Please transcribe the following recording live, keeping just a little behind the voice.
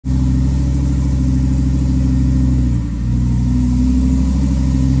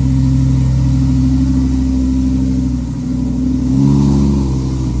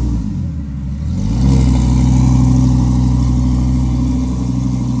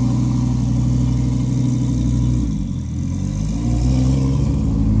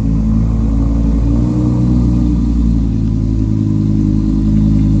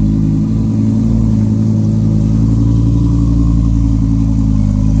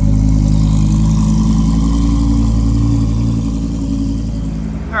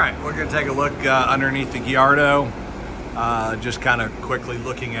take a look underneath the Gallardo. Just kind of quickly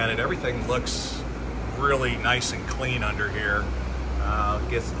looking at it. Everything looks really nice and clean under here. I'll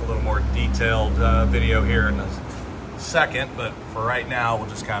get a little more detailed video here in a second, but for right now, we'll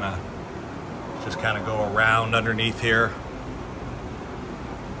just kind of go around underneath here.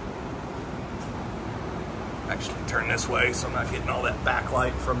 Actually, turn this way so I'm not getting all that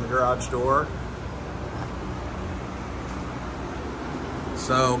backlight from the garage door.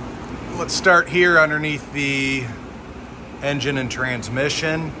 So let's start here underneath the engine and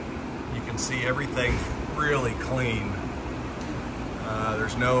transmission. You can see everything really clean.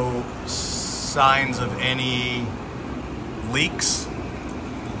 There's no signs of any leaks.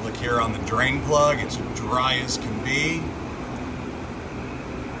 Look here on the drain plug, it's dry as can be.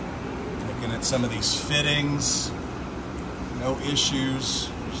 Looking at some of these fittings, no issues.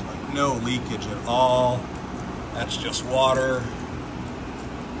 There's like no leakage at all. That's just water.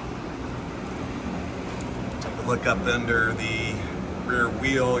 Take a look up under the rear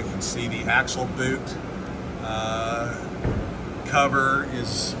wheel. You can see the axle boot cover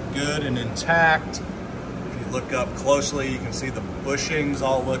is good and intact. If you look up closely, you can see the bushings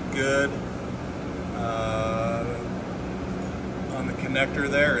all look good on the connector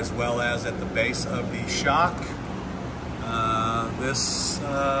there, as well as at the base of the shock. This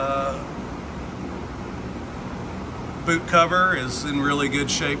boot cover is in really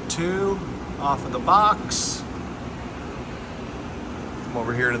good shape too, off of the box. Come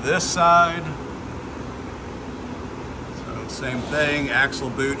over here to this side. Same thing, axle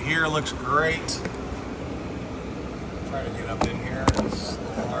boot here looks great. Try to get up in here, it's a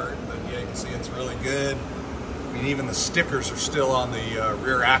little hard, but yeah, you can see it's really good. I mean, even the stickers are still on the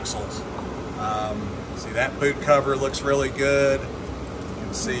rear axles. See, that boot cover looks really good. You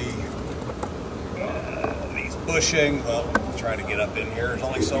can see these bushings. Well, I'll try to get up in here. There's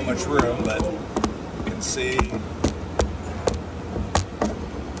only so much room, but you can see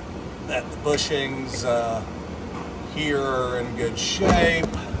that the bushings here are in good shape.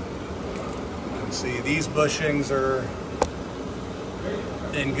 You can see these bushings are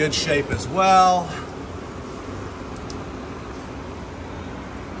in good shape as well.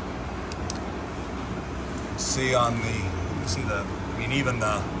 See on the, you see the, I mean, even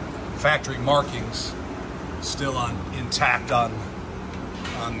the factory markings still intact on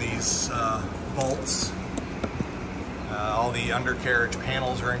these bolts. All the undercarriage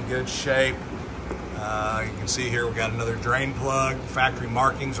panels are in good shape. You can see here we've got another drain plug. Factory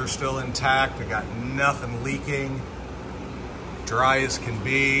markings are still intact. We got nothing leaking. Dry as can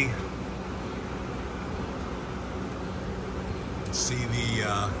be. See the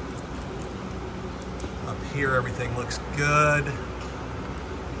up here everything looks good.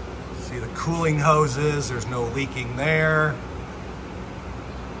 See the cooling hoses, there's no leaking there.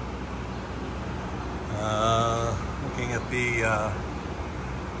 Looking at the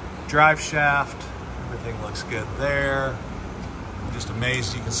drive shaft, everything looks good there. I'm just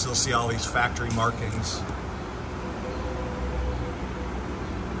amazed you can still see all these factory markings.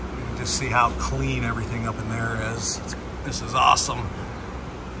 You can just see how clean everything up in there is. This is awesome.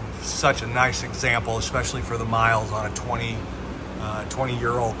 Such a nice example, especially for the miles on a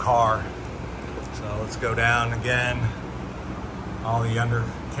 20-year-old car. So let's go down again. All the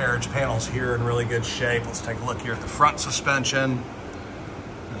undercarriage panels here in really good shape. Let's take a look here at the front suspension.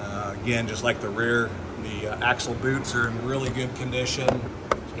 Again, just like the rear, the axle boots are in really good condition.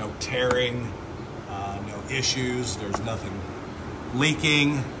 There's no tearing, no issues. There's nothing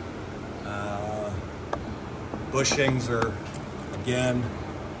leaking. Bushings are, again,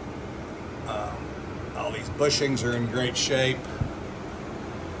 all these bushings are in great shape.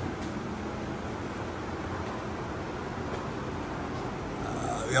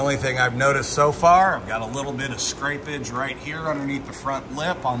 The only thing I've noticed so far, I've got a little bit of scrapage right here underneath the front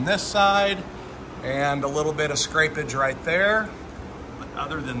lip on this side, and a little bit of scrapage right there. But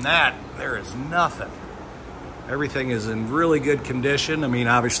other than that, there is nothing. Everything is in really good condition. I mean,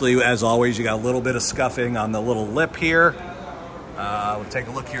 obviously, as always, you got a little bit of scuffing on the little lip here. We'll take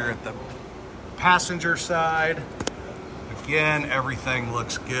a look here at the passenger side. Again, everything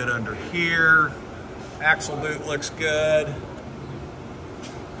looks good under here. Axle boot looks good.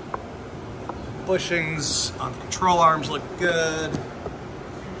 Bushings on the control arms look good.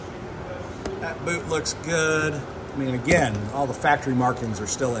 That boot looks good. I mean, again, all the factory markings are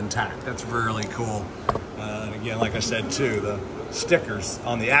still intact. That's really cool. And again, like I said too, the stickers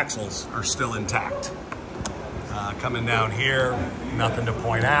on the axles are still intact. Coming down here, nothing to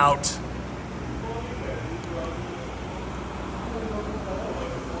point out.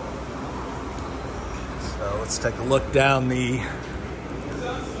 So let's take a look down the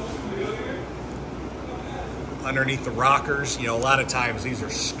underneath the rockers. You know, a lot of times these are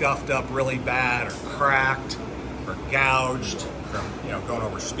scuffed up really bad or cracked or gouged from, you know, going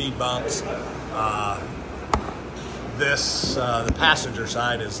over speed bumps. The passenger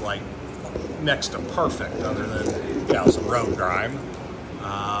side is like next to perfect, other than, you know, some road grime.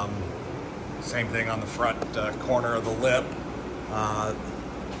 Same thing on the front corner of the lip.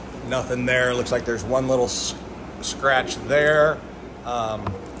 Nothing there. Looks like there's one little scratch there.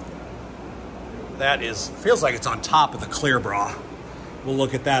 That feels like it's on top of the clear bra. We'll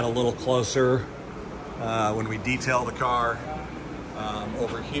look at that a little closer when we detail the car.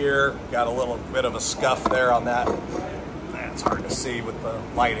 Over here, got a little bit of a scuff there on that. It's hard to see with the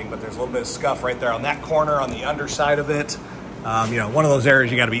lighting, but there's a little bit of scuff right there on that corner on the underside of it. You know, one of those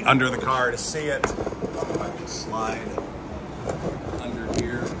areas you got to be under the car to see it. If I can slide under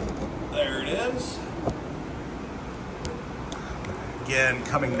here. There it is. Again,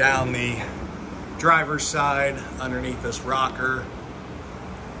 coming down the driver's side underneath this rocker.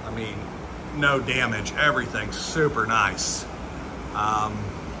 I mean, no damage. Everything's super nice.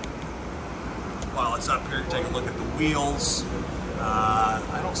 While it's up here, take a look at the wheels.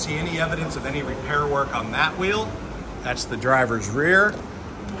 I don't see any evidence of any repair work on that wheel. That's the driver's rear.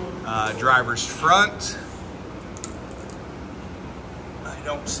 Driver's front. I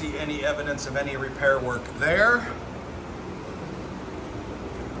don't see any evidence of any repair work there.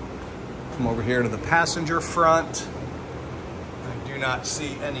 Come over here to the passenger front. I do not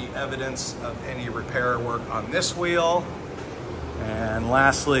see any evidence of any repair work on this wheel. And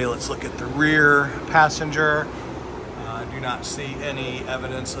lastly, let's look at the rear passenger. Do not see any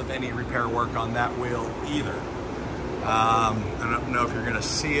evidence of any repair work on that wheel either. I don't know if you're gonna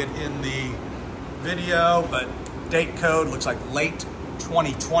see it in the video, but date code looks like late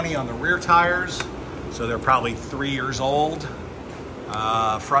 2020 on the rear tires. So they're probably 3 years old.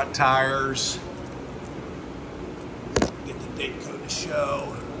 Front tires, get the date code to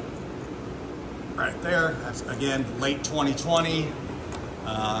show. Right there, that's again, late 2020.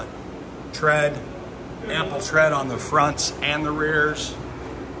 Tread, ample tread on the fronts and the rears.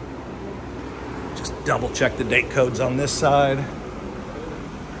 Just double check the date codes on this side.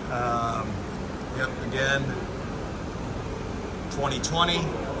 Yep, again, 2020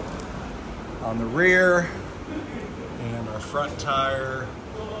 on the rear. And our front tire,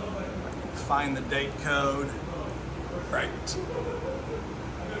 find the date code. Right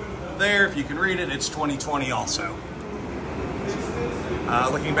there, if you can read it, it's 2020 also.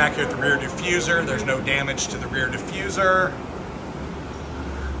 Looking back here at the rear diffuser, there's no damage to the rear diffuser.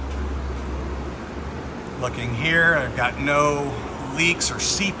 Looking here, I've got no leaks or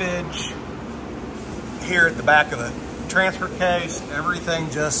seepage. Here at the back of the transfer case, everything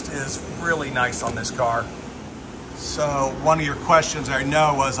just is really nice on this car. So one of your questions I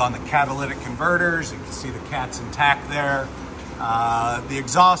know was on the catalytic converters. You can see the cat's intact there. The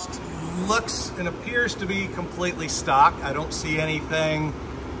exhaust looks and appears to be completely stock. I don't see anything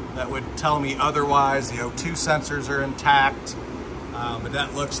that would tell me otherwise. The O2 sensors are intact, but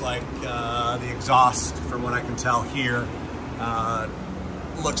that looks like the exhaust, from what I can tell here,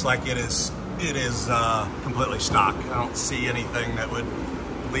 looks like it is completely stock. I don't see anything that would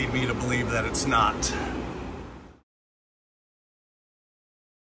lead me to believe that it's not.